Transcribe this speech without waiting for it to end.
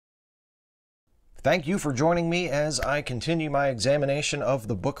Thank you for joining me as I continue my examination of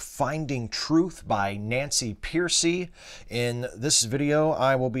the book Finding Truth by Nancy Pearcey. In this video,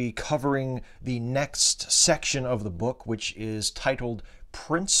 I will be covering the next section of the book, which is titled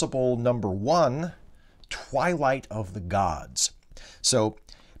Principle Number 1, Twilight of the Gods. So,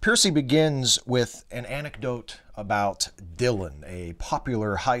 Pearcey begins with an anecdote about Dylan, a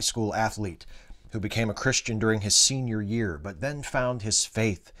popular high school athlete who became a Christian during his senior year, but then found his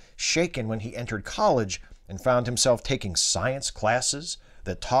faith shaken when he entered college and found himself taking science classes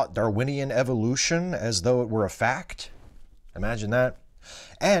that taught Darwinian evolution as though it were a fact. Imagine that.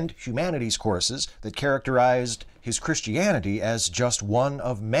 And humanities courses that characterized his Christianity as just one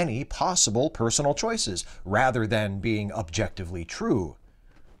of many possible personal choices, rather than being objectively true.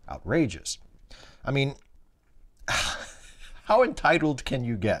 Outrageous. I mean, how entitled can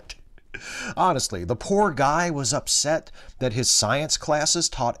you get? Honestly, the poor guy was upset that his science classes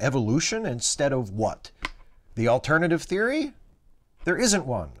taught evolution instead of what? The alternative theory? There isn't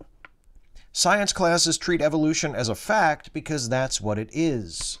one. Science classes treat evolution as a fact because that's what it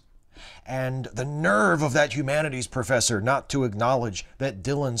is. And the nerve of that humanities professor not to acknowledge that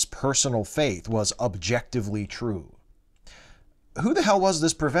Dylan's personal faith was objectively true. Who the hell was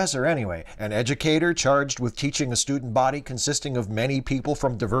this professor anyway? An educator charged with teaching a student body consisting of many people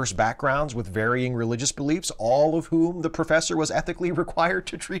from diverse backgrounds with varying religious beliefs, all of whom the professor was ethically required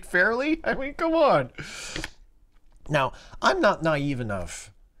to treat fairly? I mean, come on. Now, I'm not naive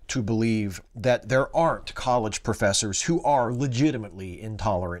enough to believe that there aren't college professors who are legitimately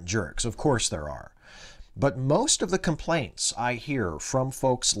intolerant jerks. Of course there are. But most of the complaints I hear from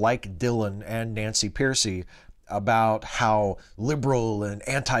folks like Dylan and Nancy Pearcey about how liberal and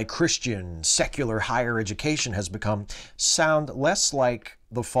anti-Christian secular higher education has become sound less like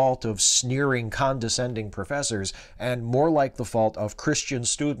the fault of sneering, condescending professors and more like the fault of Christian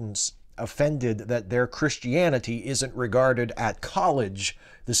students offended that their Christianity isn't regarded at college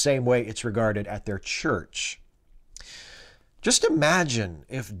the same way it's regarded at their church. Just imagine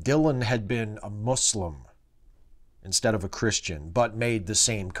if Dylan had been a Muslim instead of a Christian, but made the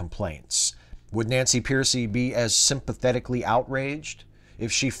same complaints. Would Nancy Pearcey be as sympathetically outraged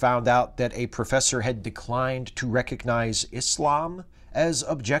if she found out that a professor had declined to recognize Islam as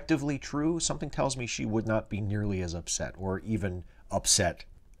objectively true? Something tells me she would not be nearly as upset, or even upset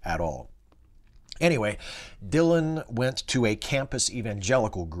at all. Anyway, Dylan went to a campus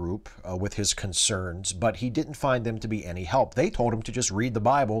evangelical group with his concerns, but he didn't find them to be any help. They told him to just read the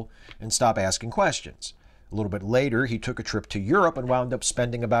Bible and stop asking questions. A little bit later, he took a trip to Europe and wound up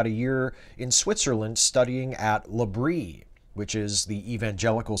spending about a year in Switzerland studying at L'Abri, which is the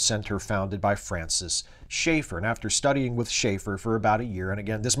evangelical center founded by Francis Schaeffer. And after studying with Schaeffer for about a year, and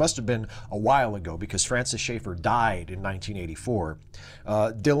again, this must have been a while ago because Francis Schaeffer died in 1984,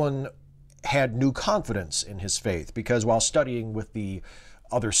 Dylan had new confidence in his faith because while studying with the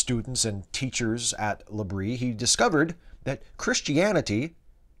other students and teachers at L'Abri, he discovered that Christianity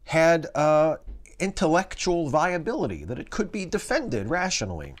had intellectual viability, that it could be defended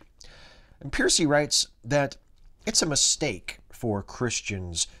rationally. And Pearcey writes that it's a mistake for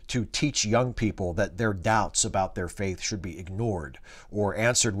Christians to teach young people that their doubts about their faith should be ignored or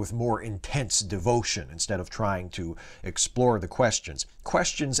answered with more intense devotion instead of trying to explore the questions.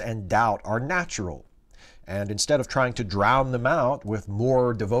 Questions and doubt are natural. And instead of trying to drown them out with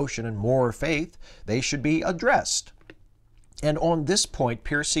more devotion and more faith, they should be addressed. And on this point,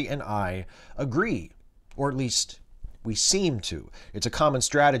 Pearcey and I agree, or at least we seem to. It's a common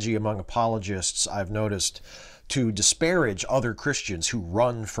strategy among apologists, I've noticed, to disparage other Christians who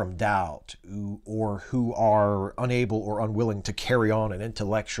run from doubt or who are unable or unwilling to carry on an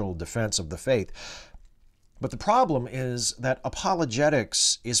intellectual defense of the faith. But the problem is that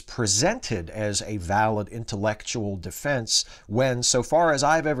apologetics is presented as a valid intellectual defense when, so far as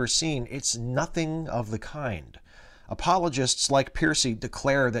I've ever seen, it's nothing of the kind. Apologists like Pearcey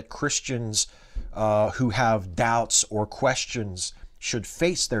declare that Christians who have doubts or questions should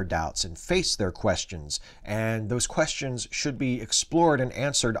face their doubts and face their questions, and those questions should be explored and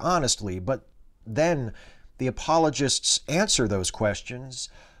answered honestly. But then the apologists answer those questions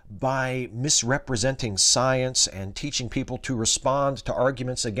by misrepresenting science and teaching people to respond to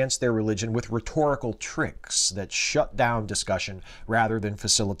arguments against their religion with rhetorical tricks that shut down discussion rather than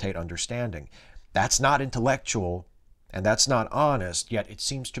facilitate understanding. That's not intellectual. And that's not honest, yet it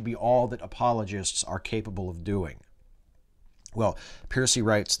seems to be all that apologists are capable of doing. Well, Pearcey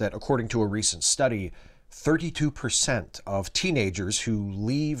writes that according to a recent study, 32% of teenagers who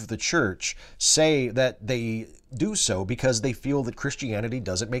leave the church say that they do so because they feel that Christianity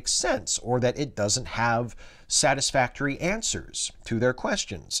doesn't make sense, or that it doesn't have satisfactory answers to their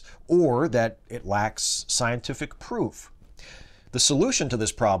questions, or that it lacks scientific proof. The solution to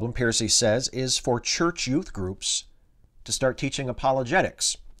this problem, Pearcey says, is for church youth groups to start teaching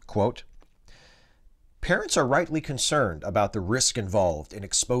apologetics. Quote, "Parents are rightly concerned about the risk involved in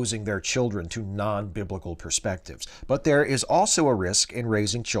exposing their children to non-biblical perspectives, but there is also a risk in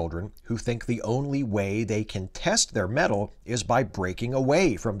raising children who think the only way they can test their mettle is by breaking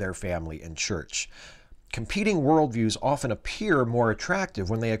away from their family and church. Competing worldviews often appear more attractive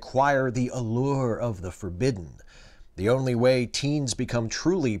when they acquire the allure of the forbidden. The only way teens become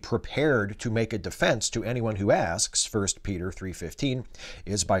truly prepared to make a defense to anyone who asks, 1 Peter 3:15,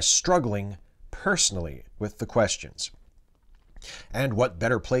 is by struggling personally with the questions. And what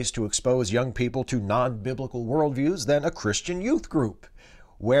better place to expose young people to non-biblical worldviews than a Christian youth group,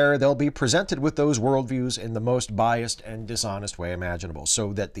 where they'll be presented with those worldviews in the most biased and dishonest way imaginable,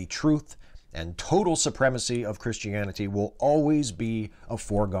 so that the truth and total supremacy of Christianity will always be a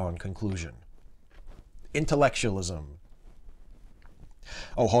foregone conclusion." Intellectualism.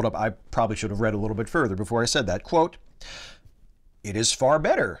 Oh, hold up. I probably should have read a little bit further before I said that. Quote, "It is far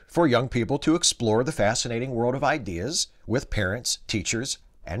better for young people to explore the fascinating world of ideas with parents, teachers,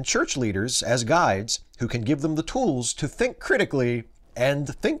 and church leaders as guides who can give them the tools to think critically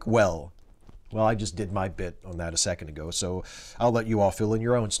and think well." Well, I just did my bit on that a second ago, so I'll let you all fill in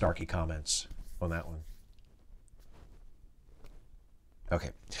your own snarky comments on that one.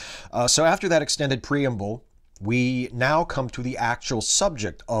 Okay, so after that extended preamble, we now come to the actual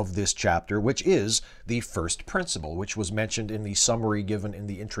subject of this chapter, which is the first principle, which was mentioned in the summary given in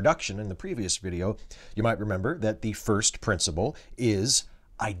the introduction in the previous video. You might remember that the first principle is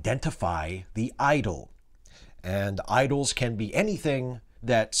identify the idol. And idols can be anything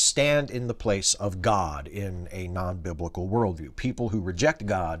that stand in the place of God in a non-biblical worldview. People who reject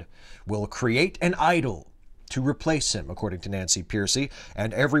God will create an idol to replace him, according to Nancy Pearcey,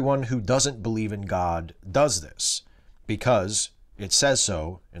 and everyone who doesn't believe in God does this because it says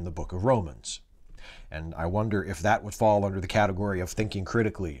so in the book of Romans. And I wonder if that would fall under the category of thinking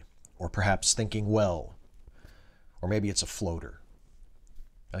critically, or perhaps thinking well, or maybe it's a floater.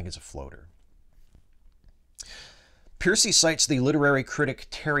 I think it's a floater. Pearcey cites the literary critic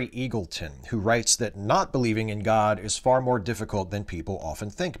Terry Eagleton, who writes that not believing in God is far more difficult than people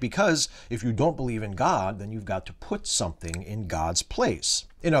often think, because if you don't believe in God, then you've got to put something in God's place.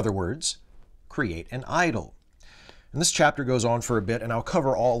 In other words, create an idol. And this chapter goes on for a bit, and I'll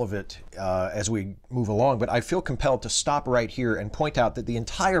cover all of it as we move along, but I feel compelled to stop right here and point out that the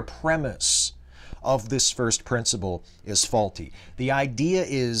entire premise of this first principle is faulty. The idea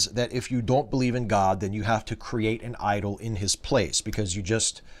is that if you don't believe in God, then you have to create an idol in his place, because you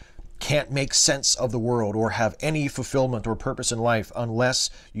just can't make sense of the world or have any fulfillment or purpose in life unless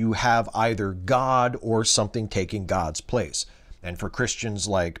you have either God or something taking God's place. And for Christians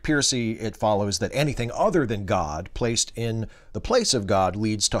like Pearcey, it follows that anything other than God placed in the place of God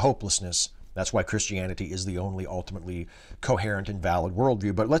leads to hopelessness. That's why Christianity is the only ultimately coherent and valid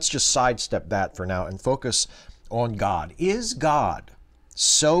worldview. But let's just sidestep that for now and focus on God. Is God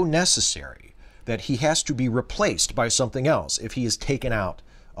so necessary that he has to be replaced by something else if he is taken out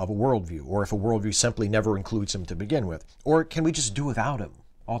of a worldview, or if a worldview simply never includes him to begin with? Or can we just do without him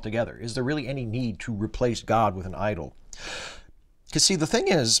altogether? Is there really any need to replace God with an idol? Because see, the thing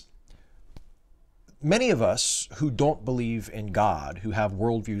is, many of us who don't believe in God, who have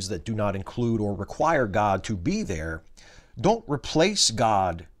worldviews that do not include or require God to be there, don't replace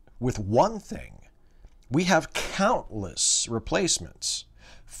God with one thing. We have countless replacements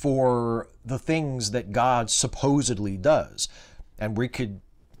for the things that God supposedly does. And we could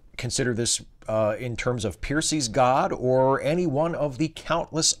consider this in terms of Pearcey's God, or any one of the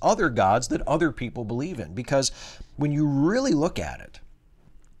countless other gods that other people believe in. Because when you really look at it,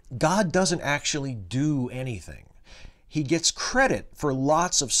 God doesn't actually do anything. He gets credit for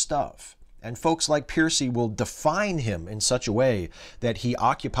lots of stuff. And folks like Pearcey will define him in such a way that he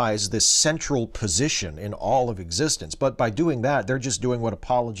occupies this central position in all of existence. But by doing that, they're just doing what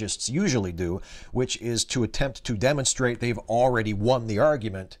apologists usually do, which is to attempt to demonstrate they've already won the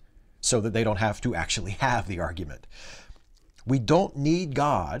argument so that they don't have to actually have the argument. We don't need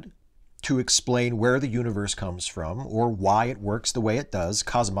God to explain where the universe comes from or why it works the way it does.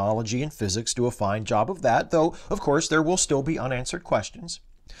 Cosmology and physics do a fine job of that, though, of course, there will still be unanswered questions.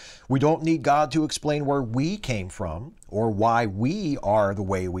 We don't need God to explain where we came from or why we are the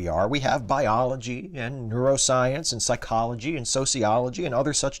way we are. We have biology and neuroscience and psychology and sociology and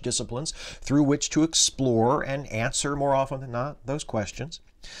other such disciplines through which to explore and answer, more often than not, those questions.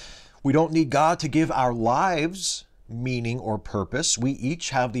 We don't need God to give our lives meaning or purpose. We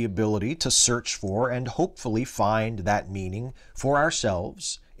each have the ability to search for and hopefully find that meaning for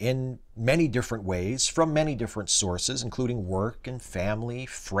ourselves in many different ways, from many different sources, including work and family,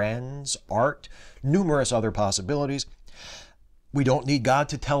 friends, art, numerous other possibilities. We don't need God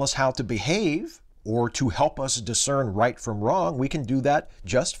to tell us how to behave or to help us discern right from wrong. We can do that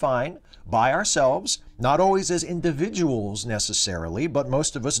just fine by ourselves, not always as individuals necessarily, but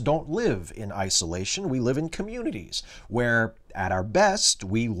most of us don't live in isolation. We live in communities where, at our best,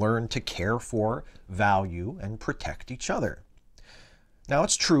 we learn to care for, value, and protect each other. Now,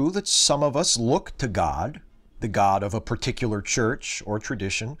 it's true that some of us look to God, the God of a particular church or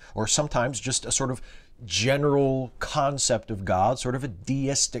tradition, or sometimes just a sort of general concept of God, sort of a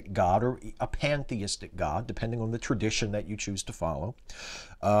deistic God or a pantheistic God, depending on the tradition that you choose to follow.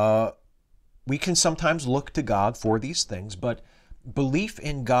 We can sometimes look to God for these things, but belief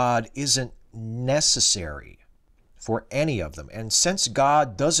in God isn't necessary for any of them. And since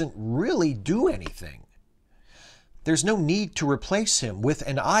God doesn't really do anything, there's no need to replace him with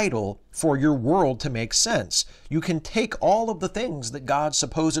an idol for your world to make sense. You can take all of the things that God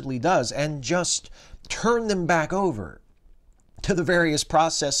supposedly does and just turn them back over to the various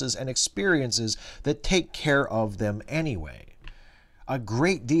processes and experiences that take care of them anyway. A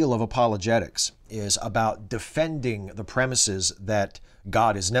great deal of apologetics is about defending the premises that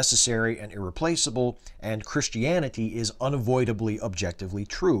God is necessary and irreplaceable, and Christianity is unavoidably objectively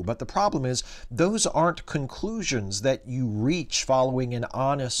true. But the problem is, those aren't conclusions that you reach following an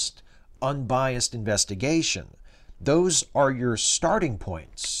honest, unbiased investigation. Those are your starting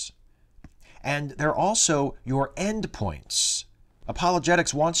points. And they're also your end points.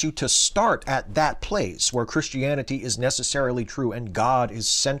 Apologetics wants you to start at that place where Christianity is necessarily true and God is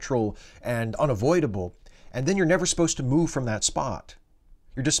central and unavoidable, and then you're never supposed to move from that spot.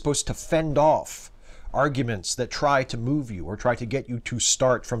 You're just supposed to fend off arguments that try to move you or try to get you to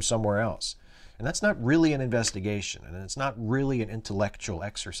start from somewhere else. And that's not really an investigation, and it's not really an intellectual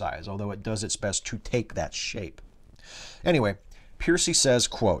exercise, although it does its best to take that shape. Anyway, Pearcey says,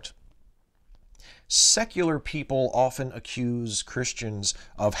 quote, "Secular people often accuse Christians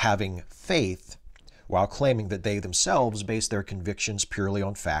of having faith while claiming that they themselves base their convictions purely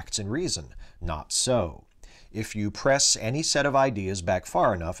on facts and reason. Not so. If you press any set of ideas back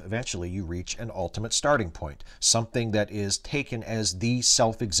far enough, eventually you reach an ultimate starting point, something that is taken as the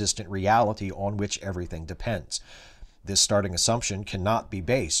self-existent reality on which everything depends. This starting assumption cannot be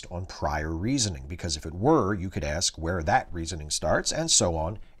based on prior reasoning, because if it were, you could ask where that reasoning starts, and so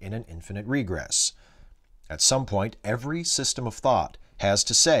on in an infinite regress. At some point, every system of thought has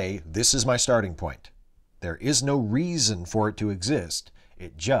to say, this is my starting point. There is no reason for it to exist.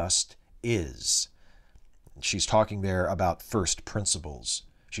 It just is." She's talking there about first principles.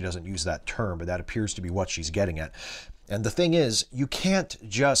 She doesn't use that term, but that appears to be what she's getting at. And the thing is, you can't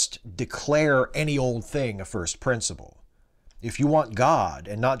just declare any old thing a first principle. If you want God,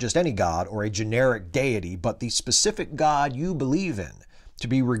 and not just any God or a generic deity, but the specific God you believe in, to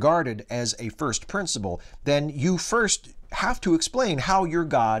be regarded as a first principle, then you first have to explain how your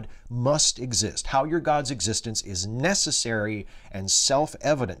God must exist, how your God's existence is necessary and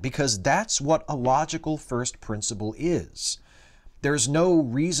self-evident, because that's what a logical first principle is. There's no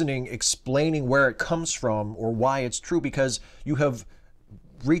reasoning explaining where it comes from or why it's true, because you have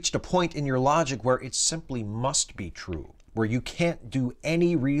reached a point in your logic where it simply must be true, where you can't do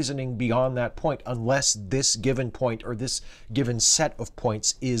any reasoning beyond that point unless this given point or this given set of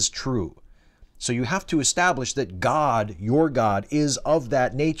points is true. So you have to establish that God, your God, is of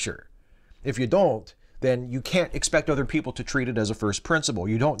that nature. If you don't, then you can't expect other people to treat it as a first principle.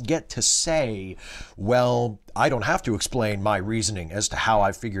 You don't get to say, well, I don't have to explain my reasoning as to how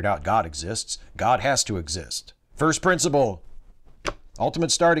I figured out God exists. God has to exist. First principle, ultimate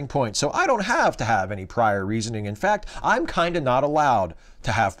starting point. So I don't have to have any prior reasoning. In fact, I'm kind of not allowed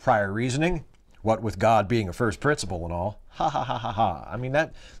to have prior reasoning. What with God being a first principle and all. Ha ha ha ha ha. I mean,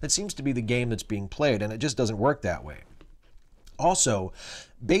 that seems to be the game that's being played, and it just doesn't work that way. Also,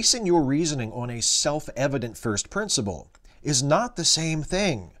 basing your reasoning on a self-evident first principle is not the same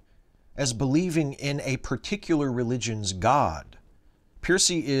thing as believing in a particular religion's God.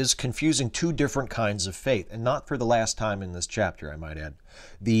 Pearcey is confusing two different kinds of faith, and not for the last time in this chapter, I might add.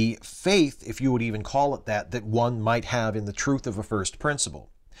 The faith, if you would even call it that one might have in the truth of a first principle,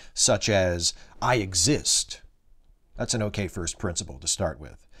 such as, I exist. That's an okay first principle to start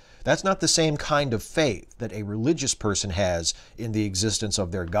with. That's not the same kind of faith that a religious person has in the existence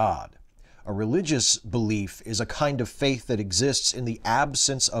of their God. A religious belief is a kind of faith that exists in the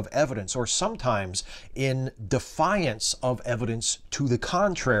absence of evidence, or sometimes in defiance of evidence to the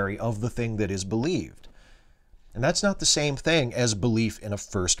contrary of the thing that is believed. And that's not the same thing as belief in a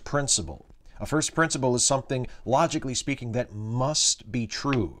first principle. A first principle is something, logically speaking, that must be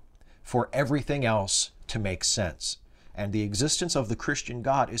true for everything else to make sense. And the existence of the Christian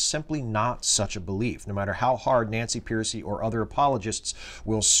God is simply not such a belief, no matter how hard Nancy Pearcey or other apologists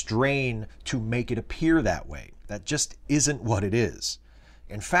will strain to make it appear that way. That just isn't what it is.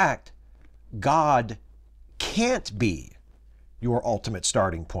 In fact, God can't be your ultimate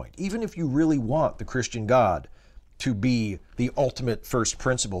starting point. Even if you really want the Christian God to be the ultimate first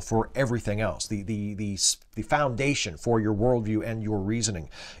principle for everything else, the foundation for your worldview and your reasoning,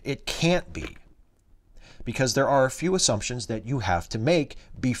 it can't be. Because there are a few assumptions that you have to make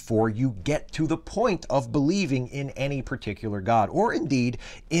before you get to the point of believing in any particular God, or indeed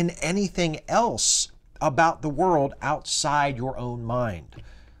in anything else about the world outside your own mind.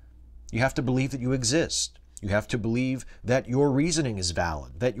 You have to believe that you exist. You have to believe that your reasoning is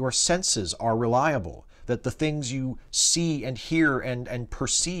valid, that your senses are reliable, that the things you see and hear and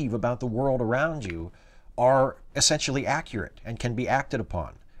perceive about the world around you are essentially accurate and can be acted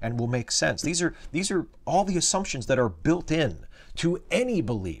upon and will make sense. These are all the assumptions that are built in to any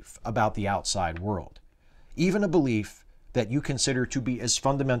belief about the outside world, even a belief that you consider to be as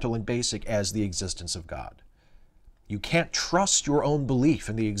fundamental and basic as the existence of God. You can't trust your own belief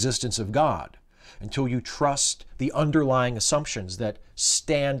in the existence of God until you trust the underlying assumptions that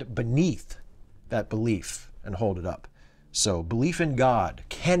stand beneath that belief and hold it up. So belief in God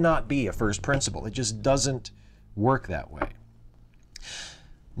cannot be a first principle. It just doesn't work that way.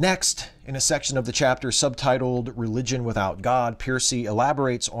 Next, in a section of the chapter subtitled Religion Without God, Pearcey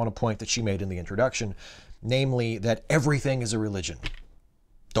elaborates on a point that she made in the introduction, namely that everything is a religion.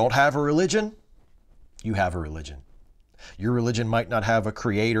 Don't have a religion? You have a religion. Your religion might not have a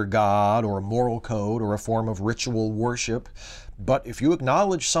creator God or a moral code or a form of ritual worship, but if you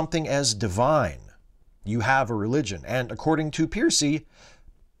acknowledge something as divine, you have a religion. And according to Pearcey,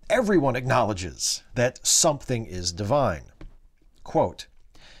 everyone acknowledges that something is divine. Quote,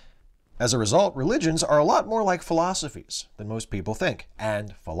 as a result, religions are a lot more like philosophies than most people think,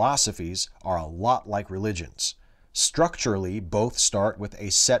 and philosophies are a lot like religions. Structurally, both start with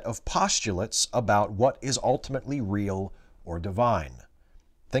a set of postulates about what is ultimately real or divine.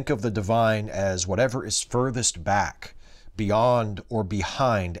 Think of the divine as whatever is furthest back, beyond or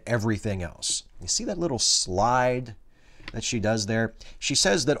behind everything else. You see that little slide that she does there? She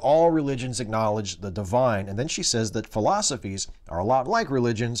says that all religions acknowledge the divine, and then she says that philosophies are a lot like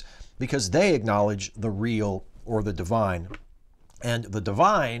religions because they acknowledge the real or the divine. And the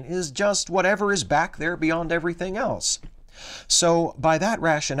divine is just whatever is back there beyond everything else. So by that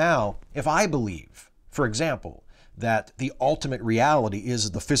rationale, if I believe, for example, that the ultimate reality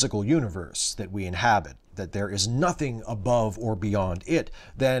is the physical universe that we inhabit, that there is nothing above or beyond it,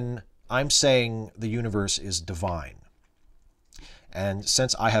 then I'm saying the universe is divine. And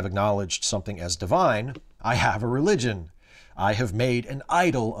since I have acknowledged something as divine, I have a religion. I have made an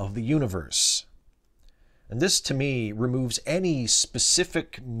idol of the universe. And this, to me, removes any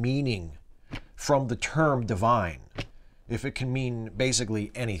specific meaning from the term divine, if it can mean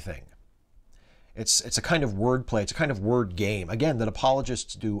basically anything. It's a kind of wordplay, it's a kind of word game, again, that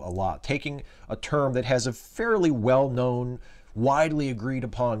apologists do a lot, taking a term that has a fairly well-known, widely agreed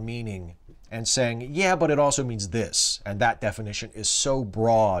upon meaning and saying, yeah, but it also means this, and that definition is so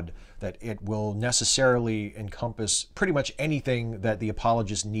broad that it will necessarily encompass pretty much anything that the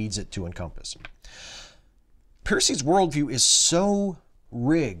apologist needs it to encompass. Pearcey's worldview is so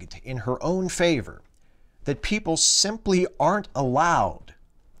rigged in her own favor that people simply aren't allowed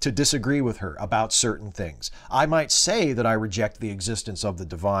to disagree with her about certain things. I might say that I reject the existence of the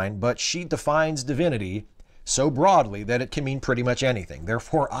divine, but she defines divinity so broadly that it can mean pretty much anything.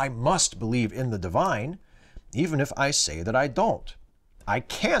 Therefore, I must believe in the divine, even if I say that I don't. I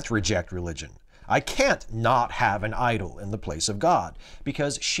can't reject religion. I can't not have an idol in the place of God,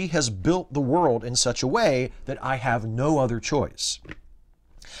 because she has built the world in such a way that I have no other choice.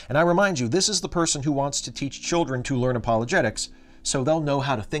 And I remind you, this is the person who wants to teach children to learn apologetics so they'll know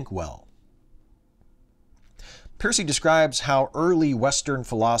how to think well. Pearcey describes how early Western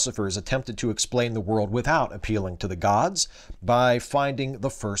philosophers attempted to explain the world without appealing to the gods by finding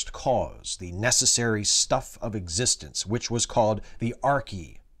the first cause, the necessary stuff of existence, which was called the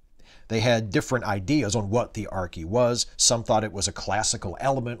arche. They had different ideas on what the arche was. Some thought it was a classical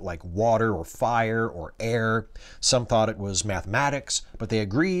element like water or fire or air. Some thought it was mathematics, but they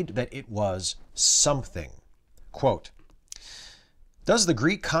agreed that it was something. Quote, does the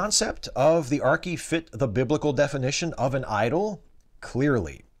Greek concept of the arche fit the biblical definition of an idol?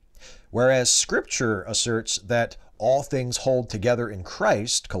 Clearly. Whereas Scripture asserts that all things hold together in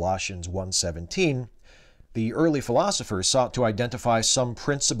Christ, Colossians 1:17, the early philosophers sought to identify some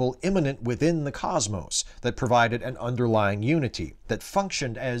principle immanent within the cosmos that provided an underlying unity, that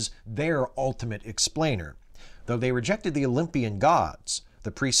functioned as their ultimate explainer. Though they rejected the Olympian gods,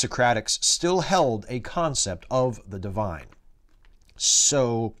 the pre-Socratics still held a concept of the divine.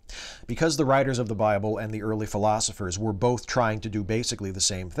 So, because the writers of the Bible and the early philosophers were both trying to do basically the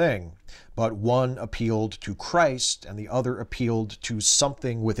same thing, but one appealed to Christ and the other appealed to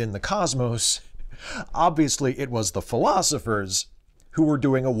something within the cosmos, obviously it was the philosophers who were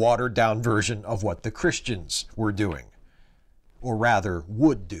doing a watered-down version of what the Christians were doing, or rather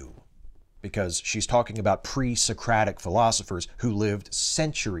would do, because she's talking about pre-Socratic philosophers who lived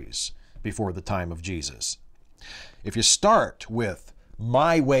centuries before the time of Jesus. If you start with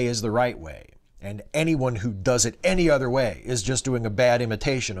my way is the right way, and anyone who does it any other way is just doing a bad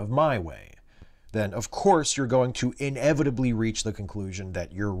imitation of my way, then of course you're going to inevitably reach the conclusion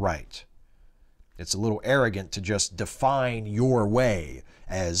that you're right. It's a little arrogant to just define your way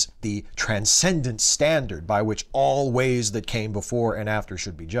as the transcendent standard by which all ways that came before and after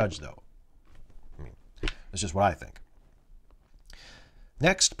should be judged, though. I mean, that's just what I think.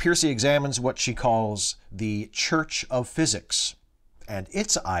 Next, Pearcey examines what she calls the Church of Physics and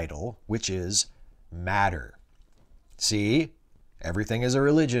its idol, which is matter. See, everything is a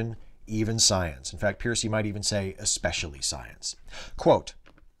religion, even science. In fact, Pearcey might even say especially science. Quote,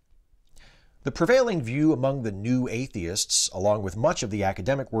 the prevailing view among the new atheists, along with much of the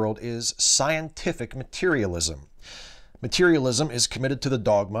academic world, is scientific materialism. Materialism is committed to the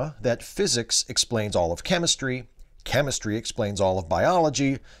dogma that physics explains all of chemistry, chemistry explains all of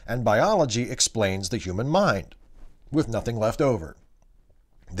biology, and biology explains the human mind, with nothing left over.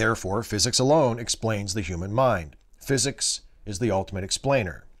 Therefore, physics alone explains the human mind. Physics is the ultimate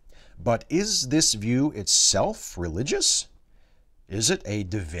explainer. But is this view itself religious? Is it a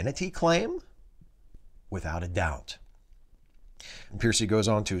divinity claim? Without a doubt. And Pearcey goes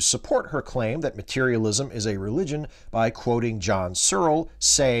on to support her claim that materialism is a religion by quoting John Searle,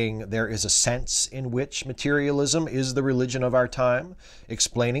 saying there is a sense in which materialism is the religion of our time,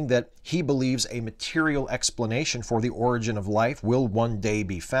 explaining that he believes a material explanation for the origin of life will one day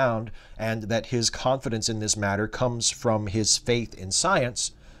be found, and that his confidence in this matter comes from his faith in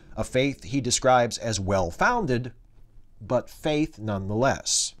science, a faith he describes as well-founded, but faith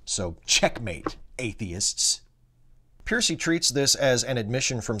nonetheless. So checkmate, atheists. Pearcey treats this as an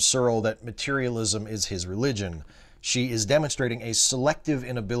admission from Searle that materialism is his religion. She is demonstrating a selective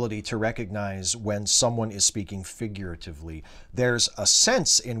inability to recognize when someone is speaking figuratively. There's a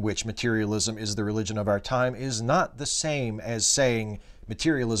sense in which materialism is the religion of our time is not the same as saying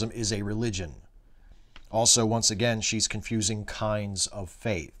materialism is a religion. Also, once again, she's confusing kinds of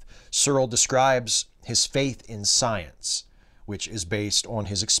faith. Searle describes his faith in science, which is based on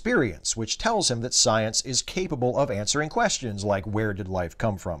his experience, which tells him that science is capable of answering questions like where did life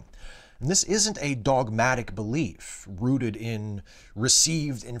come from? And this isn't a dogmatic belief rooted in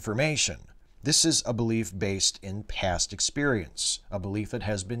received information. This is a belief based in past experience, a belief that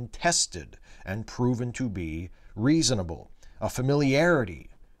has been tested and proven to be reasonable, a familiarity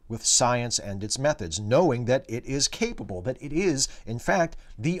with science and its methods, knowing that it is capable, that it is, in fact,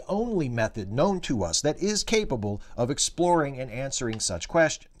 the only method known to us that is capable of exploring and answering such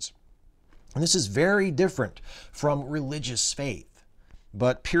questions. And this is very different from religious faith.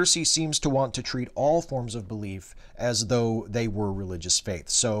 But Pearcey seems to want to treat all forms of belief as though they were religious faith.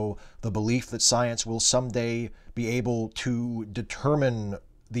 So the belief that science will someday be able to determine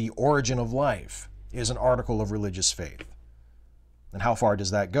the origin of life is an article of religious faith. And how far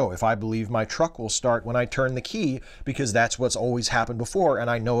does that go? If I believe my truck will start when I turn the key because that's what's always happened before and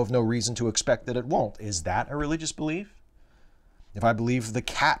I know of no reason to expect that it won't, is that a religious belief? If I believe the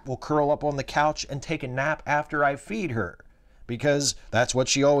cat will curl up on the couch and take a nap after I feed her because that's what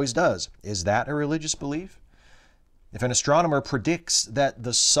she always does, is that a religious belief? If an astronomer predicts that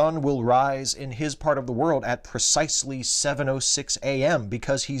the sun will rise in his part of the world at precisely 7:06 a.m.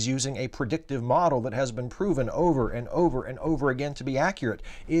 because he's using a predictive model that has been proven over and over and over again to be accurate,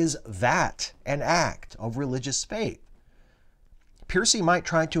 is that an act of religious faith? Pearcey might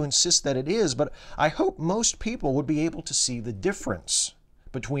try to insist that it is, but I hope most people would be able to see the difference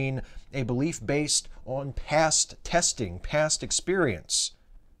between a belief based on past testing, past experience,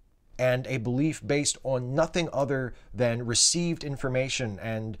 and a belief based on nothing other than received information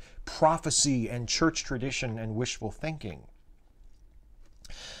and prophecy and church tradition and wishful thinking.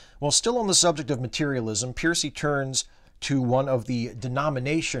 While still on the subject of materialism, Pearcey turns to one of the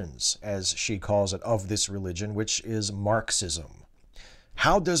denominations, as she calls it, of this religion, which is Marxism.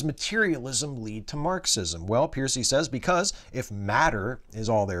 How does materialism lead to Marxism? Well, Pearcey says because if matter is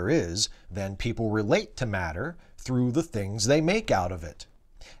all there is, then people relate to matter through the things they make out of it.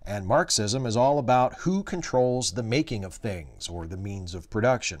 And Marxism is all about who controls the making of things, or the means of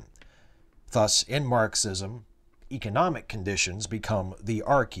production. Thus, in Marxism, economic conditions become the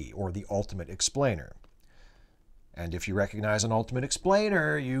archy, or the ultimate explainer. And if you recognize an ultimate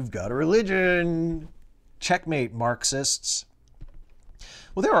explainer, you've got a religion. Checkmate, Marxists.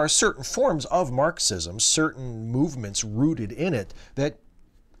 Well, there are certain forms of Marxism, certain movements rooted in it, that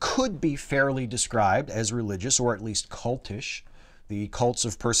could be fairly described as religious, or at least cultish. The cults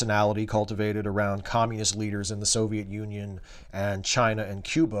of personality cultivated around communist leaders in the Soviet Union and China and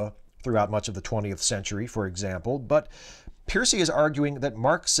Cuba throughout much of the 20th century, for example. But Pearcey is arguing that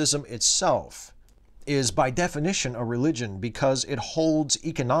Marxism itself is by definition a religion because it holds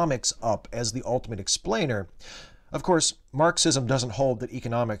economics up as the ultimate explainer. Of course, Marxism doesn't hold that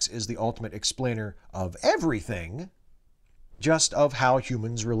economics is the ultimate explainer of everything, just of how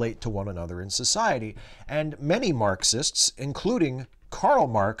humans relate to one another in society. And many Marxists, including Karl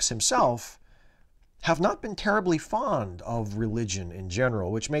Marx himself, have not been terribly fond of religion in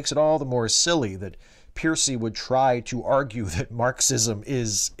general, which makes it all the more silly that Pearcey would try to argue that Marxism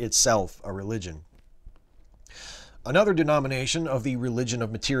is itself a religion. Another denomination of the religion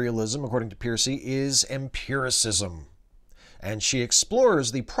of materialism, according to Pearcey, is empiricism. And she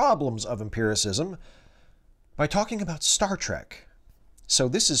explores the problems of empiricism by talking about Star Trek. So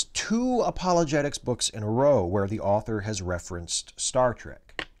this is 2 apologetics books in a row where the author has referenced Star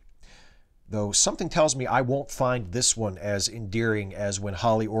Trek. Though something tells me I won't find this one as endearing as when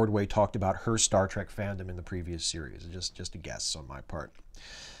Holly Ordway talked about her Star Trek fandom in the previous series. Just a guess on my part.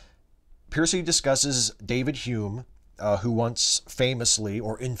 Pearcey discusses David Hume, who once famously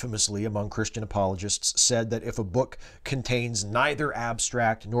or infamously among Christian apologists said that if a book contains neither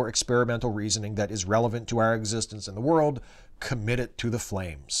abstract nor experimental reasoning that is relevant to our existence in the world, commit it to the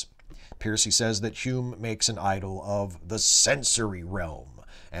flames. Pearcey says that Hume makes an idol of the sensory realm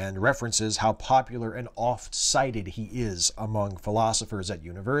and references how popular and oft-cited he is among philosophers at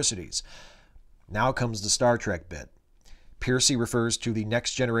universities. Now comes the Star Trek bit. Pearcey refers to the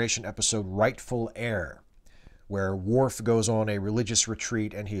Next Generation episode Rightful Heir, where Worf goes on a religious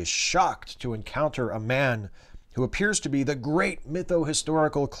retreat and he is shocked to encounter a man who appears to be the great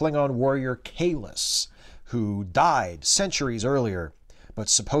mytho-historical Klingon warrior Kahless, who died centuries earlier, but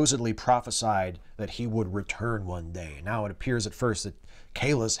supposedly prophesied that he would return one day. Now it appears at first that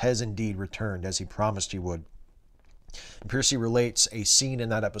Kahless has indeed returned, as he promised he would. And Pearcey relates a scene in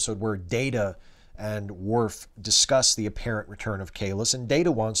that episode where Data and Worf discuss the apparent return of Kahless, and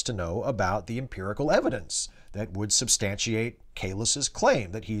Data wants to know about the empirical evidence that would substantiate Kahless's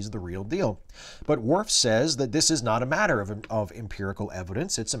claim that he's the real deal. But Worf says that this is not a matter of empirical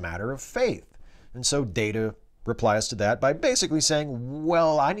evidence, it's a matter of faith. And so Data replies to that by basically saying,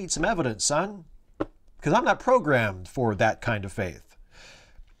 well, I need some evidence, son, because I'm not programmed for that kind of faith.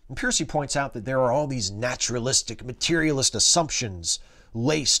 And Pearcey points out that there are all these naturalistic, materialist assumptions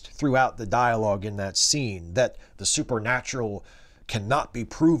laced throughout the dialogue in that scene, that the supernatural cannot be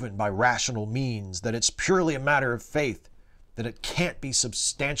proven by rational means, that it's purely a matter of faith, that it can't be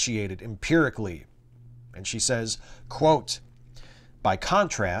substantiated empirically. And she says, quote, by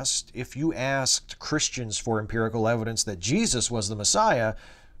contrast, if you asked Christians for empirical evidence that Jesus was the Messiah,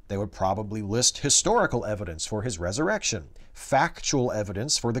 they would probably list historical evidence for his resurrection, factual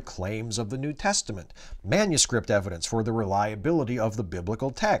evidence for the claims of the New Testament, manuscript evidence for the reliability of the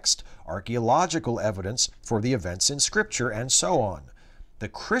biblical text, archaeological evidence for the events in Scripture, and so on. The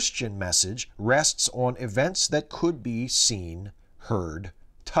Christian message rests on events that could be seen, heard,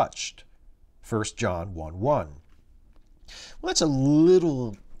 touched. 1 John 1:1. Well, that's a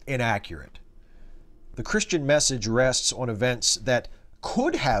little inaccurate. The Christian message rests on events that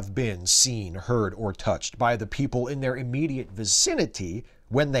could have been seen, heard, or touched by the people in their immediate vicinity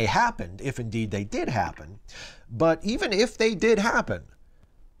when they happened, if indeed they did happen. But even if they did happen,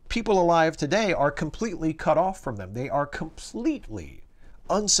 people alive today are completely cut off from them. They are completely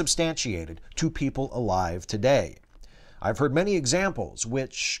unsubstantiated to people alive today. I've heard many examples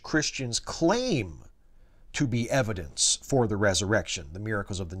which Christians claim to be evidence for the resurrection, the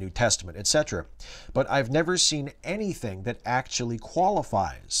miracles of the New Testament, etc. But I've never seen anything that actually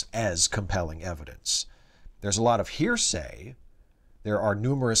qualifies as compelling evidence. There's a lot of hearsay, There are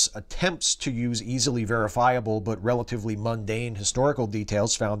numerous attempts to use easily verifiable but relatively mundane historical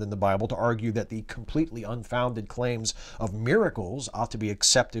details found in the Bible to argue that the completely unfounded claims of miracles ought to be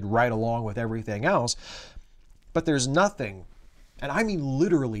accepted right along with everything else. But there's nothing, and I mean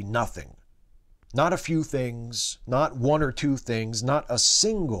literally nothing, not a few things, not one or two things, not a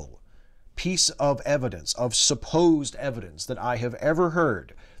single piece of evidence, of supposed evidence that I have ever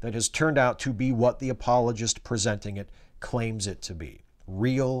heard that has turned out to be what the apologist presenting it claims it to be.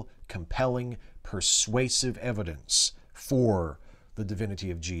 Real, compelling, persuasive evidence for the divinity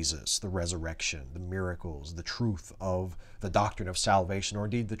of Jesus, the resurrection, the miracles, the truth of the doctrine of salvation, or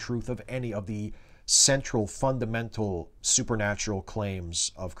indeed the truth of any of the central, fundamental, supernatural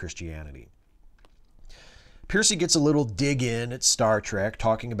claims of Christianity. Pearcey gets a little dig in at Star Trek,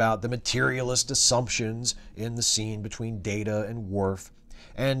 talking about the materialist assumptions in the scene between Data and Worf.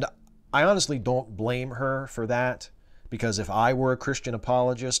 And I honestly don't blame her for that, because if I were a Christian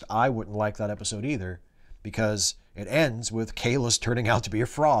apologist, I wouldn't like that episode either, because it ends with Kahless turning out to be a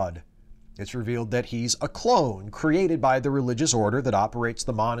fraud. It's revealed that he's a clone created by the religious order that operates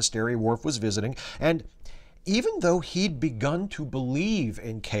the monastery Worf was visiting, and even though he'd begun to believe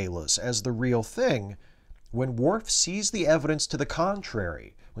in Kahless as the real thing, when Worf sees the evidence to the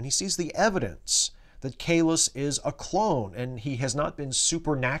contrary, when he sees the evidence that Kahless is a clone and he has not been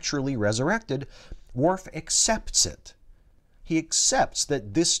supernaturally resurrected, Worf accepts it. He accepts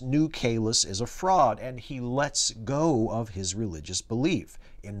that this new Kahless is a fraud, and he lets go of his religious belief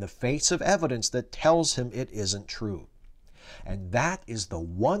in the face of evidence that tells him it isn't true. And that is the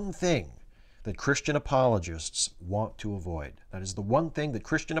one thing that Christian apologists want to avoid. That is the one thing that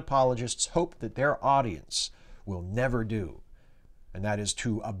Christian apologists hope that their audience will never do. And that is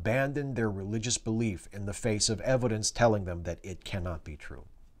to abandon their religious belief in the face of evidence telling them that it cannot be true.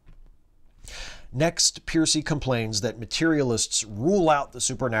 Next, Pearcey complains that materialists rule out the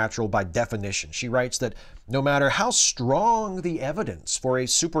supernatural by definition. She writes that no matter how strong the evidence for a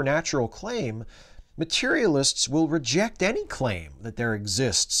supernatural claim, materialists will reject any claim that there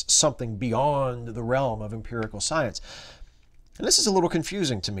exists something beyond the realm of empirical science. And this is a little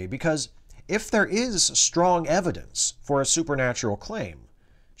confusing to me, because if there is strong evidence for a supernatural claim,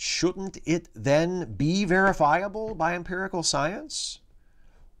 shouldn't it then be verifiable by empirical science?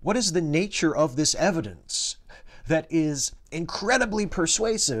 What is the nature of this evidence that is incredibly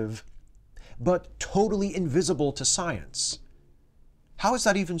persuasive but totally invisible to science? How is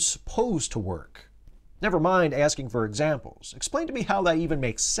that even supposed to work? Never mind asking for examples. Explain to me how that even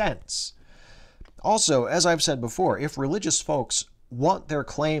makes sense. Also, as I've said before, if religious folks want their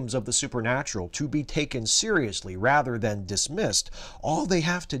claims of the supernatural to be taken seriously rather than dismissed, all they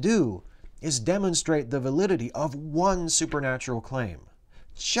have to do is demonstrate the validity of one supernatural claim.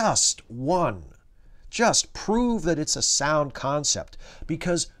 Just one. Just prove that it's a sound concept,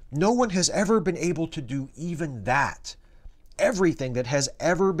 because no one has ever been able to do even that. Everything that has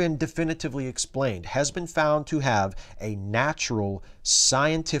ever been definitively explained has been found to have a natural,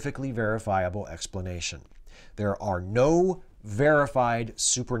 scientifically verifiable explanation. There are no verified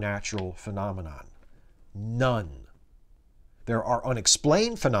supernatural phenomenon. None. There are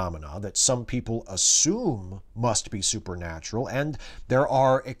unexplained phenomena that some people assume must be supernatural, and there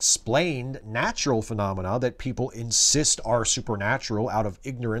are explained natural phenomena that people insist are supernatural out of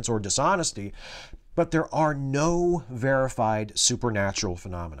ignorance or dishonesty, but there are no verified supernatural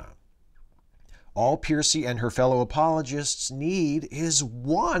phenomena. All Pearcey and her fellow apologists need is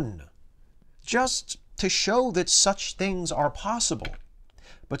one, just to show that such things are possible.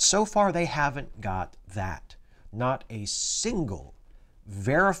 But so far they haven't got that. Not a single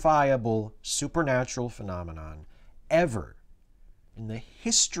verifiable supernatural phenomenon ever in the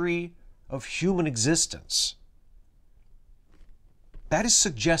history of human existence. That is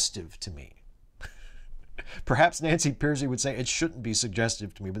suggestive to me. Perhaps Nancy Pearcey would say it shouldn't be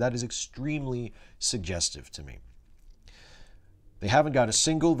suggestive to me, but that is extremely suggestive to me. They haven't got a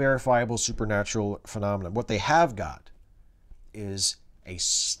single verifiable supernatural phenomenon. What they have got is a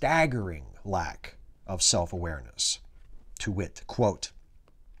staggering lack of self-awareness. To wit, quote,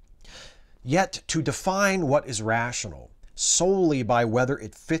 "Yet to define what is rational solely by whether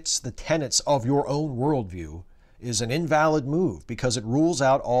it fits the tenets of your own worldview is an invalid move, because it rules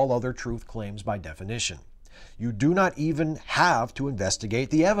out all other truth claims by definition. You do not even have to investigate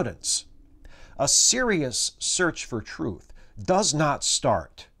the evidence. A serious search for truth does not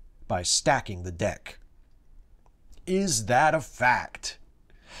start by stacking the deck." Is that a fact?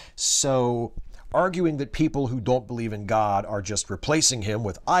 So, arguing that people who don't believe in God are just replacing him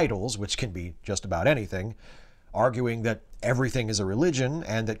with idols, which can be just about anything, arguing that everything is a religion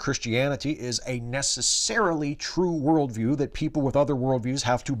and that Christianity is a necessarily true worldview that people with other worldviews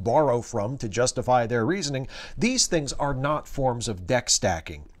have to borrow from to justify their reasoning, these things are not forms of deck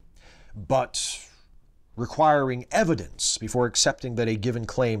stacking, but requiring evidence before accepting that a given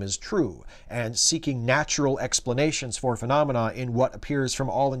claim is true, and seeking natural explanations for phenomena in what appears from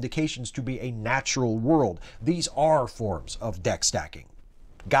all indications to be a natural world. These are forms of deck stacking.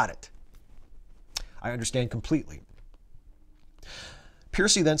 Got it. I understand completely.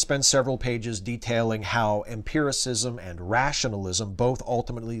 Pearcey then spends several pages detailing how empiricism and rationalism both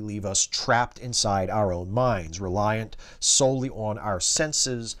ultimately leave us trapped inside our own minds, reliant solely on our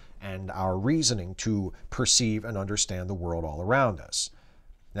senses and our reasoning to perceive and understand the world all around us.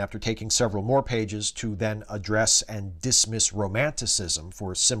 And after taking several more pages to then address and dismiss romanticism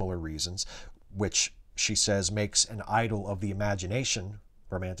for similar reasons, which she says makes an idol of the imagination,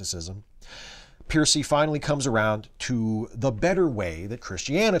 romanticism, Pearcey finally comes around to the better way that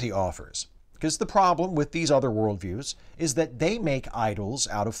Christianity offers. Because the problem with these other worldviews is that they make idols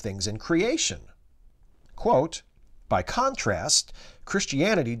out of things in creation. Quote, by contrast,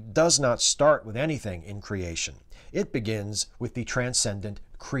 Christianity does not start with anything in creation. It begins with the transcendent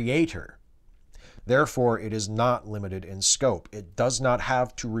Creator. Therefore, it is not limited in scope. It does not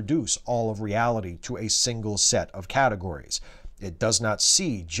have to reduce all of reality to a single set of categories. It does not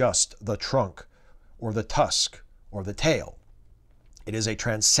see just the trunk, or the tusk, or the tail. It is a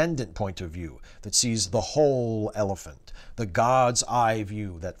transcendent point of view that sees the whole elephant, the God's eye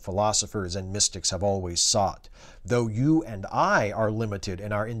view that philosophers and mystics have always sought. Though you and I are limited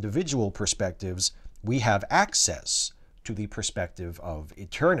in our individual perspectives, we have access to the perspective of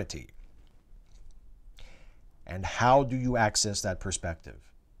eternity. And how do you access that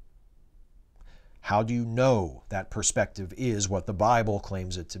perspective? How do you know that perspective is what the Bible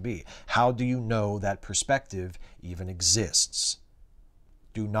claims it to be? How do you know that perspective even exists?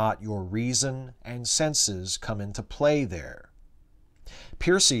 Do not your reason and senses come into play there?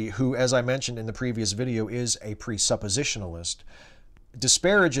 Pearcey, who, as I mentioned in the previous video, is a presuppositionalist,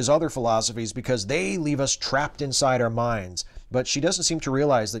 disparages other philosophies because they leave us trapped inside our minds, but she doesn't seem to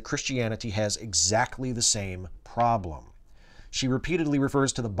realize that Christianity has exactly the same problem. She repeatedly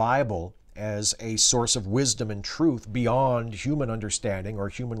refers to the Bible as a source of wisdom and truth beyond human understanding or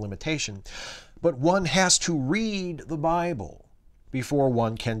human limitation, but one has to read the Bible before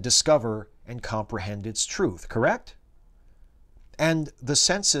one can discover and comprehend its truth, correct? And the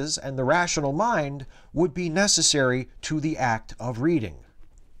senses and the rational mind would be necessary to the act of reading,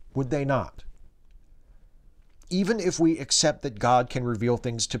 would they not? Even if we accept that God can reveal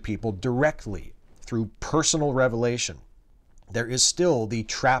things to people directly through personal revelation, there is still the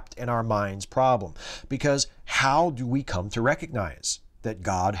trapped in our minds problem, because how do we come to recognize that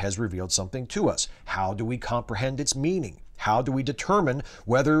God has revealed something to us? How do we comprehend its meaning? How do we determine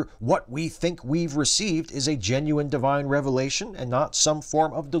whether what we think we've received is a genuine divine revelation and not some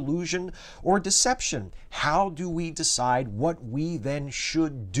form of delusion or deception? How do we decide what we then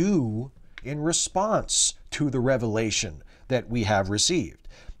should do in response to the revelation that we have received?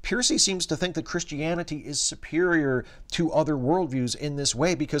 Pearcey seems to think that Christianity is superior to other worldviews in this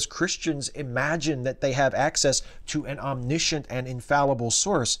way because Christians imagine that they have access to an omniscient and infallible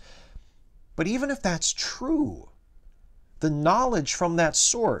source. But even if that's true, the knowledge from that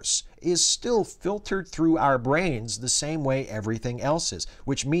source is still filtered through our brains the same way everything else is,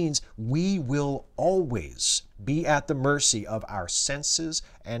 which means we will always be at the mercy of our senses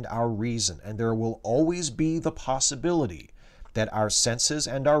and our reason, and there will always be the possibility that our senses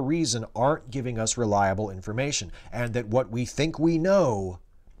and our reason aren't giving us reliable information, and that what we think we know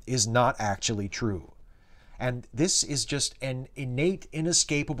is not actually true. And this is just an innate,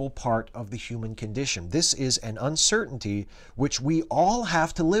 inescapable part of the human condition. This is an uncertainty which we all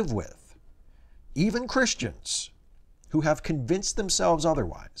have to live with, even Christians who have convinced themselves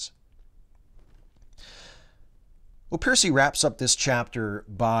otherwise. Well, Pearcey wraps up this chapter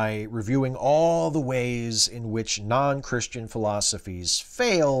by reviewing all the ways in which non-Christian philosophies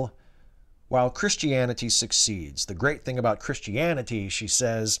fail while Christianity succeeds. The great thing about Christianity, she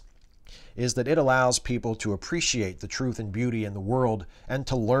says, is that it allows people to appreciate the truth and beauty in the world and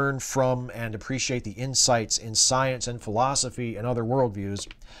to learn from and appreciate the insights in science and philosophy and other worldviews.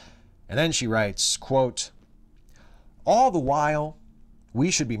 And then she writes, quote, all the while, we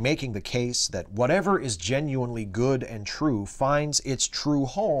should be making the case that whatever is genuinely good and true finds its true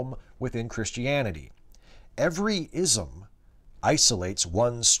home within Christianity. Every ism isolates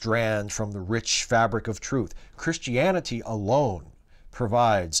one strand from the rich fabric of truth. Christianity alone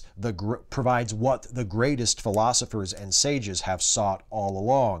provides what the greatest philosophers and sages have sought all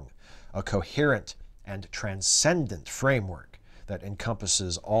along, a coherent and transcendent framework that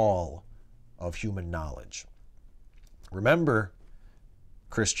encompasses all of human knowledge. Remember,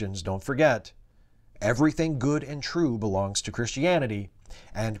 Christians, don't forget, everything good and true belongs to Christianity,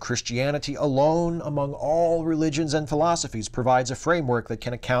 and Christianity alone among all religions and philosophies provides a framework that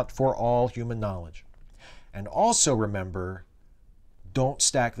can account for all human knowledge. And also remember, don't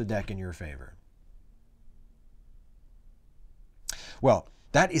stack the deck in your favor. Well,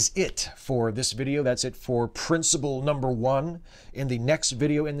 that is it for this video. That's it for principle number 1. In the next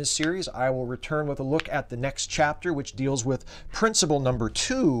video in this series, I will return with a look at the next chapter, which deals with principle number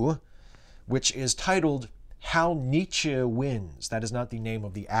 2, which is titled How Nietzsche Wins. That is not the name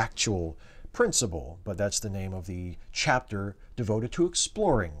of the actual principle, but that's the name of the chapter devoted to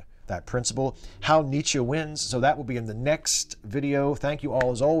exploring that principle, How Nietzsche Wins. So that will be in the next video. Thank you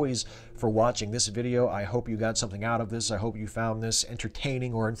all, as always, for watching this video. I hope you got something out of this. I hope you found this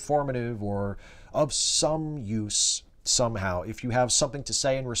entertaining or informative or of some use somehow. If you have something to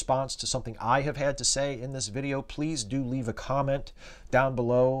say in response to something I have had to say in this video, please do leave a comment down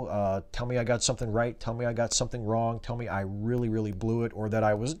below. Tell me I got something right. Tell me I got something wrong. Tell me I really, really blew it, or that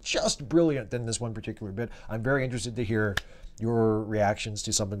I was just brilliant in this one particular bit. I'm very interested to hear your reactions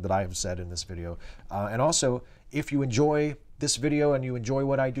to something that I have said in this video. And also, if you enjoy this video and you enjoy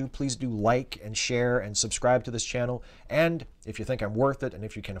what I do, please do like and share and subscribe to this channel. And if you think I'm worth it and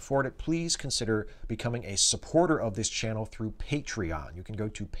if you can afford it, please consider becoming a supporter of this channel through Patreon. You can go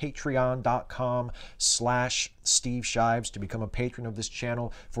to patreon.com/Steve Shives to become a patron of this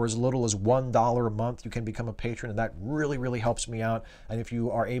channel. For as little as $1 a month, you can become a patron, and that really, really helps me out. And if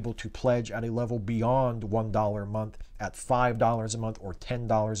you are able to pledge at a level beyond $1 a month, at $5 a month or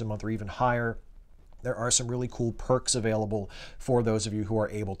 $10 a month or even higher, there are some really cool perks available for those of you who are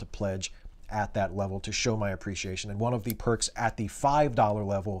able to pledge at that level to show my appreciation. And one of the perks at the $5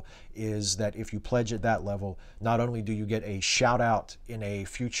 level is that if you pledge at that level, not only do you get a shout out in a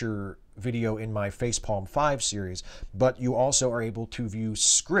future video in my Facepalm 5 series, but you also are able to view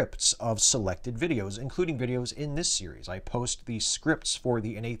scripts of selected videos, including videos in this series. I post the scripts for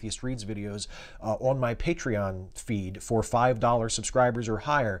the An Atheist Reads videos on my Patreon feed for $5 subscribers or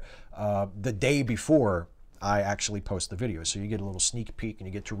higher the day before I actually post the video. So you get a little sneak peek and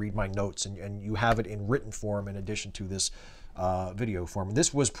you get to read my notes, and you have it in written form in addition to this video form.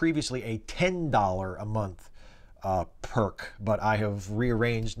 This was previously a $10 a month perk, but I have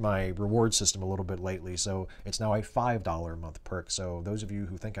rearranged my reward system a little bit lately, so it's now a $5 a month perk. So those of you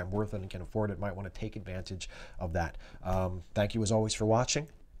who think I'm worth it and can afford it might want to take advantage of that. Thank you as always for watching,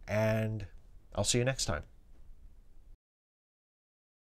 and I'll see you next time.